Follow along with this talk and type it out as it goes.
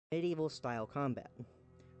medieval style combat.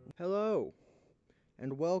 Hello,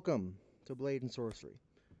 and welcome to Blade and Sorcery.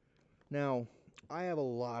 Now, I have a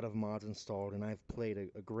lot of mods installed, and I've played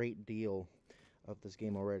a great deal of this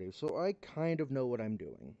game already, so I kind of know what I'm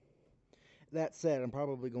doing. That said, I'm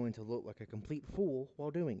probably going to look like a complete fool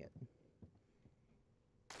while doing it.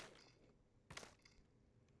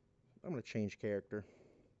 I'm going to change character.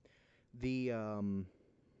 This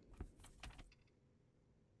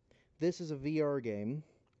is a VR game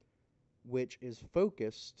which is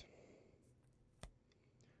focused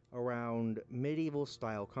around medieval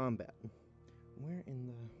style combat. Where in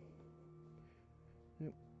the...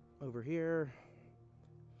 Nope. Over here.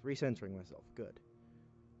 Recentering myself. Good.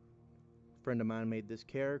 A friend of mine made this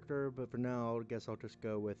character, but for now, I guess I'll just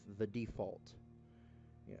go with the default.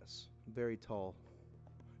 Yes. Very tall.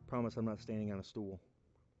 Promise I'm not standing on a stool.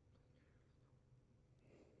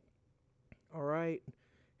 Alright.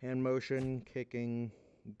 Hand motion, kicking,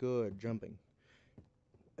 good, jumping.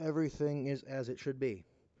 Everything is as it should be.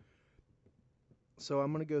 So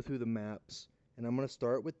I'm going to go through the maps, and I'm going to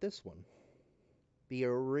start with this one. The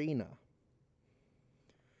arena.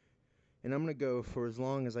 And I'm going to go for as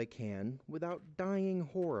long as I can without dying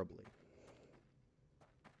horribly.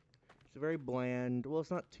 It's very bland. Well,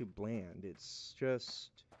 it's not too bland. It's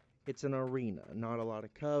just, it's an arena. Not a lot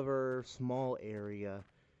of cover, small area.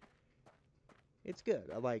 It's good.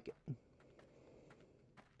 I like it.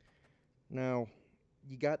 Now,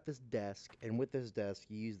 you got this desk, and with this desk,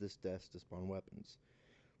 you use this desk to spawn weapons.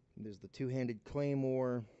 There's the two-handed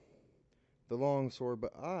claymore, the longsword,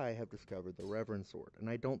 but I have discovered the reverend sword, and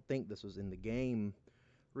I don't think this was in the game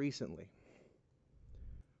recently.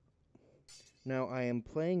 Now, I am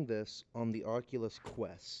playing this on the Oculus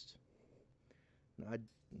Quest. Now,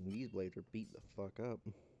 these blades are beat the fuck up.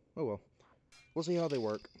 Oh well. We'll see how they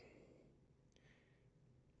work.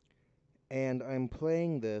 And I'm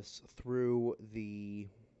playing this through the...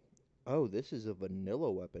 Oh, this is a vanilla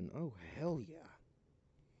weapon. Oh, hell yeah.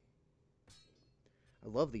 I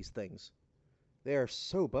love these things. They are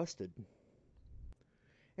so busted.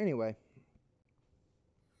 Anyway.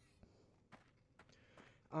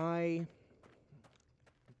 I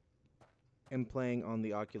am playing on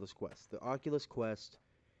the Oculus Quest. The Oculus Quest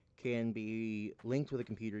can be linked with a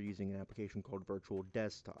computer using an application called Virtual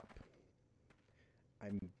Desktop.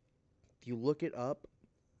 If you look it up,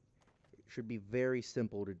 it should be very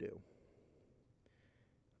simple to do.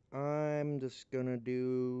 I'm just gonna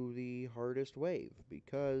do the hardest wave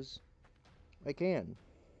because I can.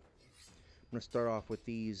 I'm gonna start off with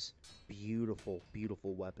these beautiful,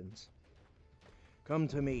 beautiful weapons. Come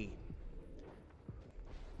to me.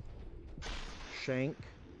 Shank,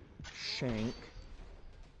 shank.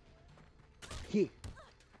 He,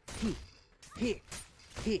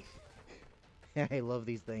 he. I love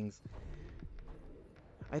these things.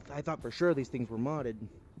 I thought for sure these things were modded.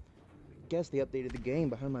 I guess they updated the game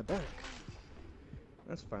behind my back.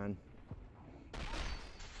 That's fine.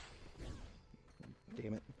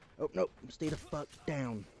 Damn it. Oh, no. Stay the fuck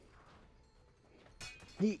down.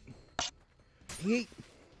 Heat. Heat.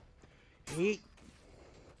 Heat.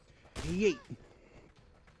 Heat.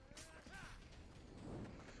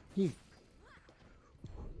 Heat.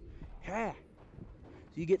 Ha!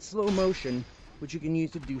 So you get slow motion, which you can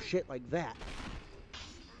use to do shit like that.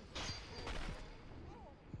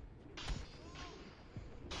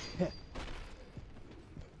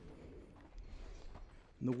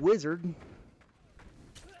 And the wizard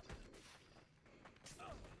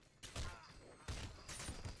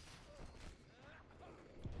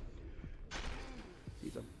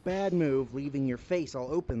is a bad move, leaving your face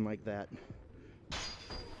all open like that.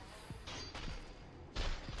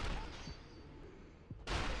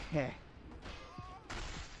 Heh.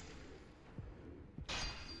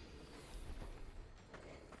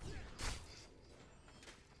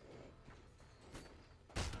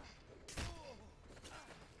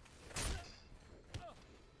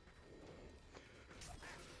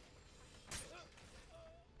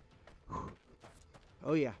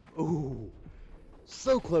 Oh yeah. Ooh.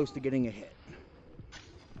 So close to getting a hit.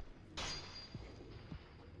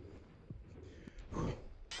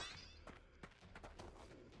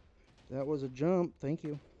 That was a jump. Thank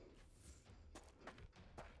you.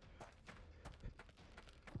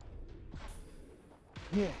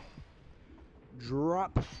 Yeah.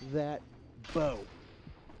 Drop that bow.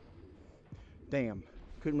 Damn.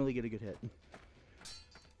 Couldn't really get a good hit.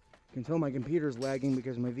 I can tell my computer's lagging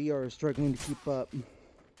because my VR is struggling to keep up.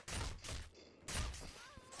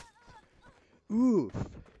 Oof.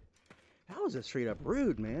 That was a straight up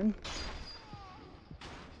rude, man.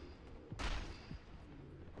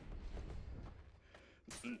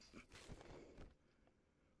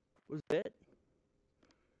 Was it?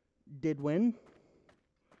 Did win?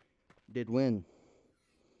 Did win.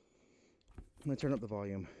 I'm gonna turn up the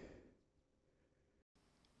volume.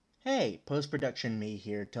 Hey, post-production me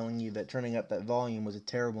here, telling you that turning up that volume was a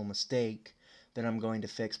terrible mistake that I'm going to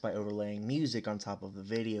fix by overlaying music on top of the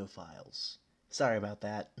video files. Sorry about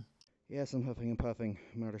that. Yes, I'm huffing and puffing.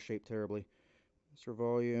 I'm out of shape terribly. Mr.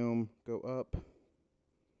 Volume, go up.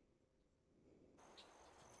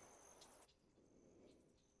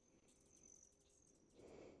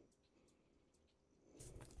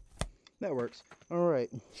 That works.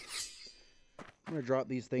 Alright. I'm gonna drop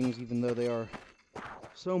these things even though they are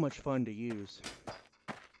so much fun to use.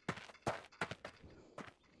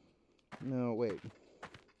 No, wait.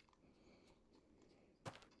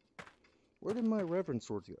 Where did my reverence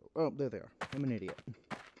swords go? Oh, there they are. I'm an idiot.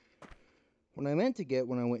 What I meant to get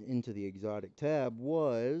when I went into the exotic tab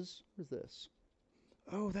was... Where's this?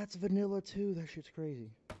 Oh, that's vanilla too. That shit's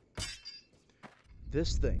crazy.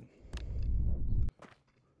 This thing.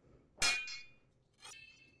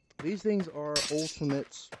 These things are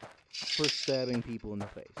ultimates for stabbing people in the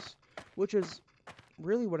face, which is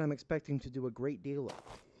really what I'm expecting to do a great deal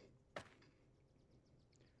of.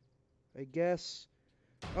 I guess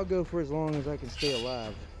I'll go for as long as I can stay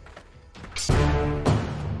alive.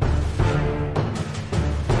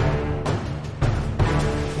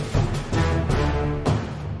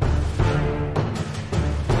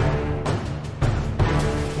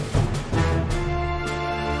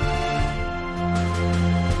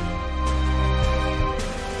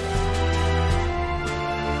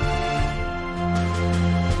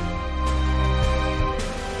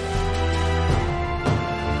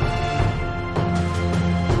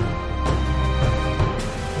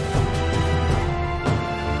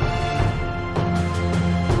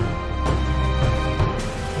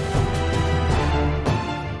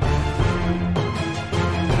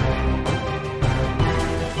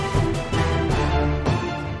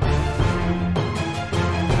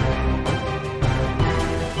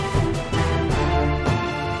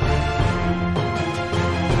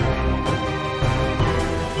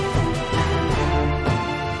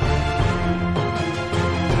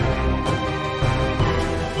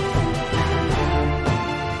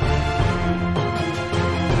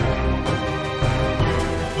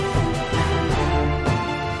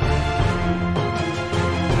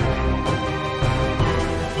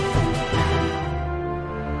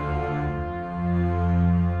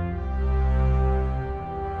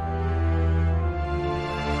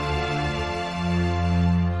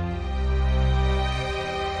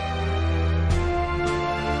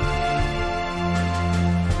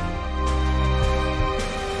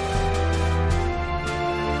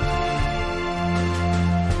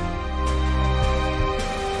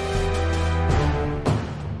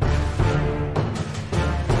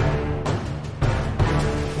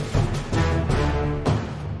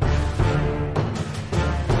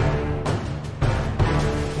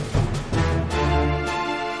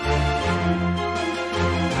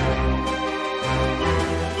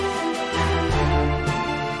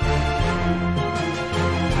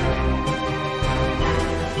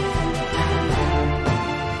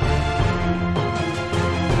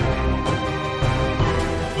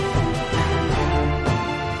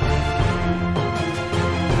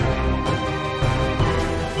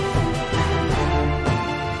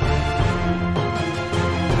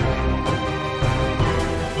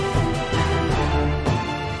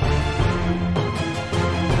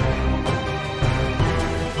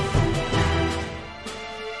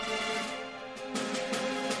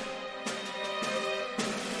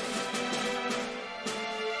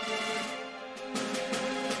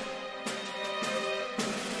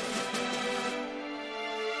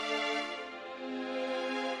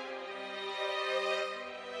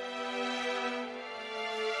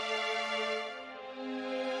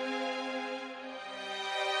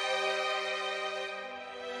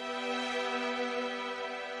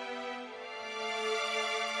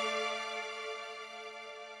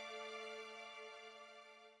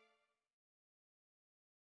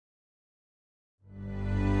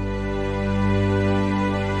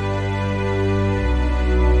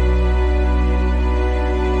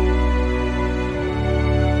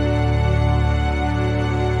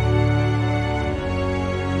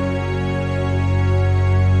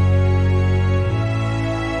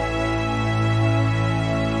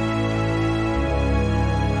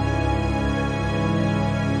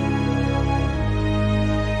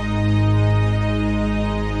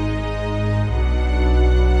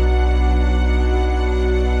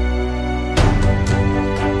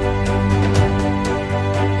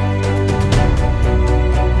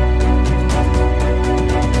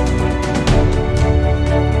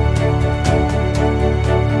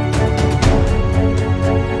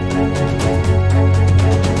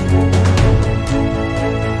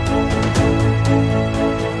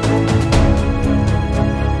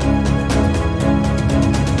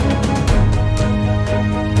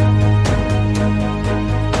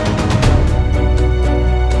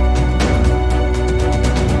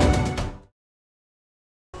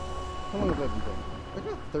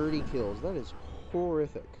 because that is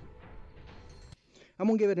horrific. I'm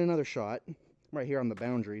going to give it another shot right here on the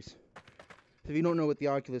boundaries. If you don't know what the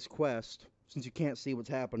Oculus Quest, since you can't see what's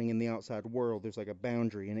happening in the outside world, there's like a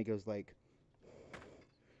boundary and it goes like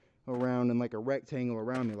around in like a rectangle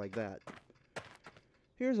around me like that.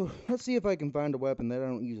 Let's see if I can find a weapon that I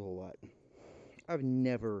don't use a whole lot. I've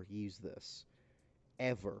never used this.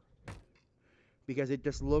 Ever. Because it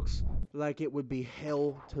just looks like it would be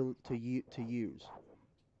hell to use.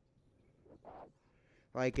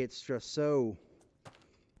 Like it's just so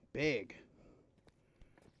big.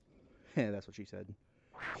 Yeah, that's what she said.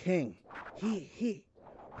 King. He.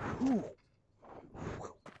 Whew.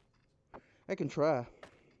 I can try.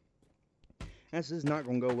 This is not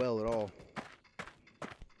going to go well at all.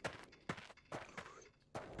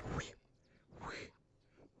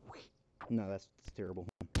 No, that's terrible.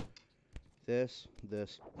 This.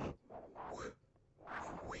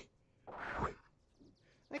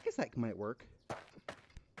 I guess that might work.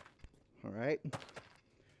 Alright.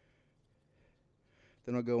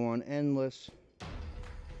 Then I'll go on endless.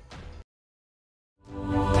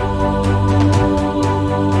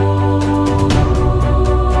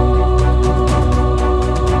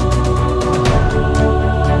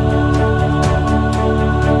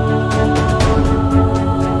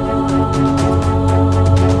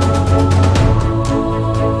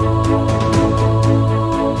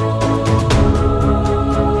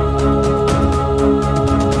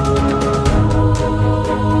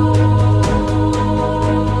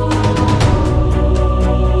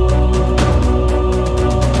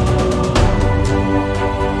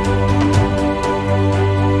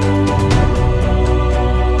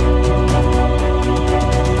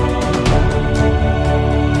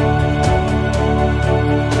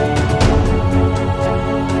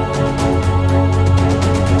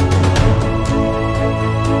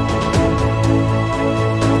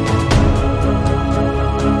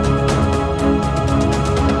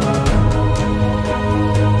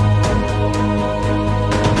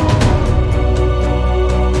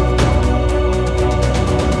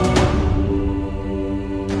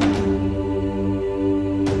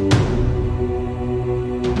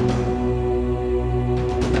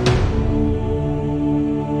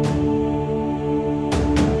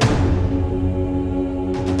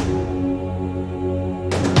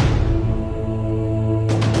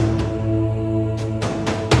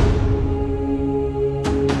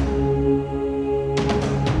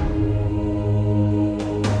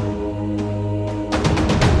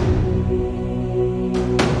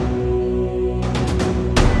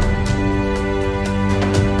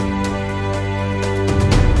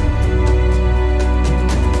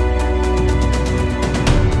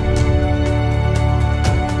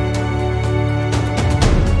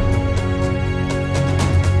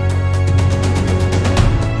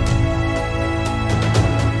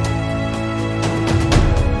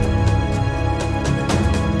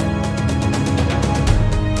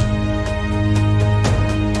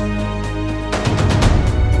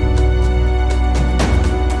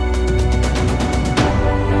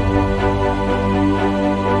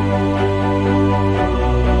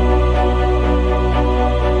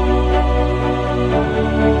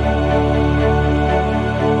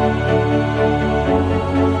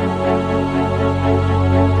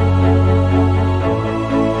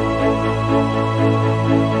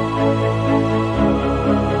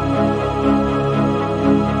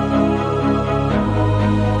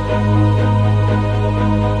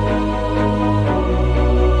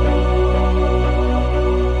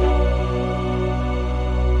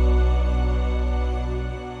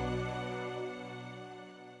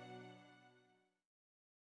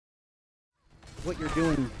 What you're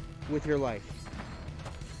doing with your life.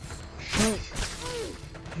 Yoink,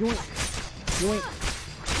 yoink, yoink,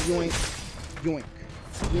 yoink, yoink,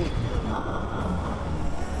 yoink.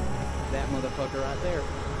 That motherfucker right there.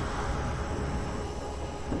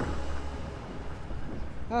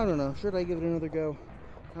 I don't know. Should I give it another go?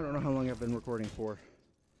 I don't know how long I've been recording for.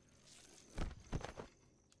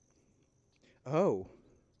 Oh.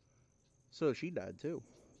 So she died too.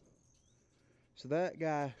 So that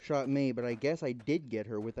guy shot me, but I guess I did get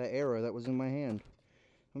her with that arrow that was in my hand.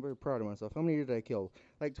 I'm very proud of myself. How many did I kill?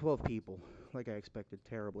 Like 12 people. Like I expected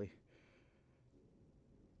terribly.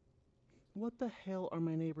 What the hell are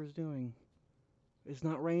my neighbors doing? It's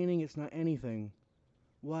not raining, it's not anything.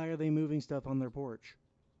 Why are they moving stuff on their porch?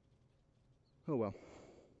 Oh well.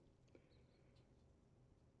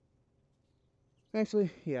 Actually,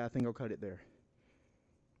 yeah, I think I'll cut it there.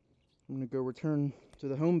 I'm gonna go return to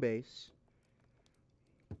the home base.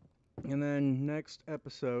 And then next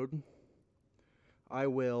episode, I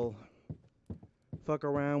will fuck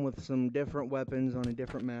around with some different weapons on a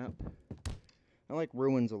different map. I like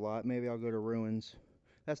Ruins a lot. Maybe I'll go to Ruins.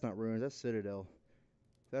 That's not Ruins, that's Citadel.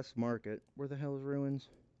 That's Market. Where the hell is Ruins?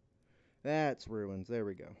 That's Ruins. There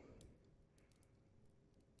we go.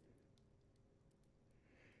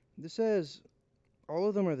 This says all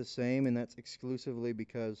of them are the same, and that's exclusively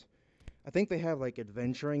because I think they have like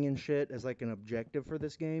adventuring and shit as like an objective for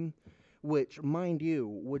this game, which, mind you,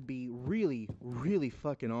 would be really, really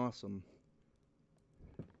fucking awesome.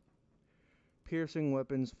 Piercing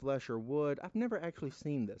weapons, flesh or wood. I've never actually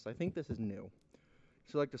seen this. I think this is new.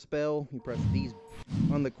 Select a spell. You press these.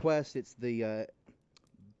 On the quest, it's the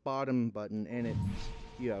bottom button, and it's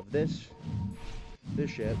you have this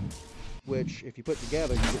shit, which if you put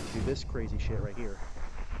together, you get to do this crazy shit right here.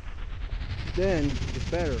 Then it gets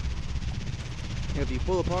better. If you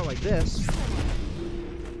pull apart like this,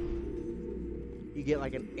 you get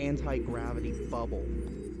like an anti-gravity bubble.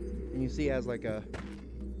 And you see it has like a...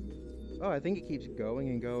 Oh, I think it keeps going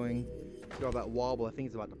and going. It's got that wobble. I think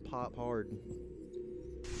it's about to pop hard.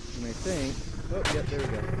 And I think... Oh, yep, there we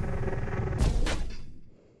go.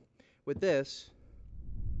 With this...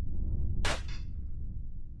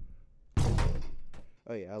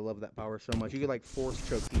 Oh yeah, I love that power so much. You could like force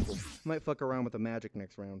choke people. Might fuck around with the magic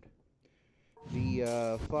next round.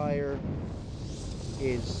 The fire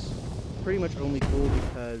is pretty much only cool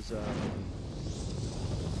because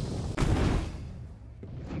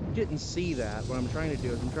if you didn't see that, what I'm trying to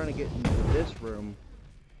do is I'm trying to get into this room.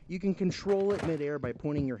 You can control it midair by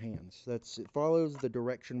pointing your hands. It follows the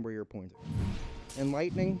direction where you're pointing. And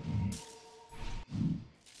lightning,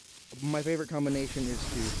 my favorite combination is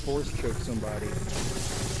to force choke somebody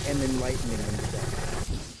and then lightning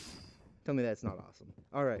instead. Tell me that's not awesome.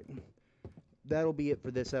 Alright. That'll be it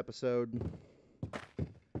for this episode.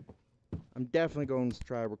 I'm definitely going to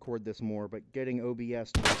try to record this more, but getting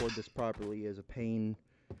OBS to record this properly is a pain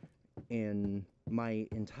in my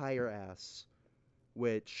entire ass,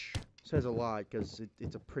 which says a lot because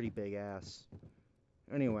it's a pretty big ass.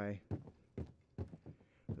 Anyway,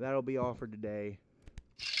 that'll be all for today.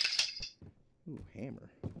 Ooh, hammer.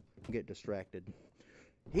 I'm getting distracted.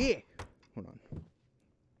 Yeah! Hold on.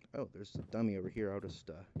 Oh, there's a dummy over here. I'll just,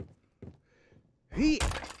 yeah!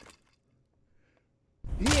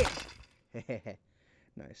 Yeah!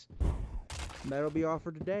 Nice. That'll be all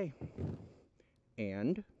for today.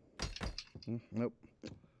 And... nope.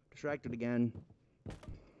 Distracted again.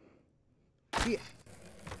 Yeah!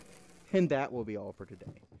 And that will be all for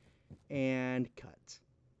today. And cut.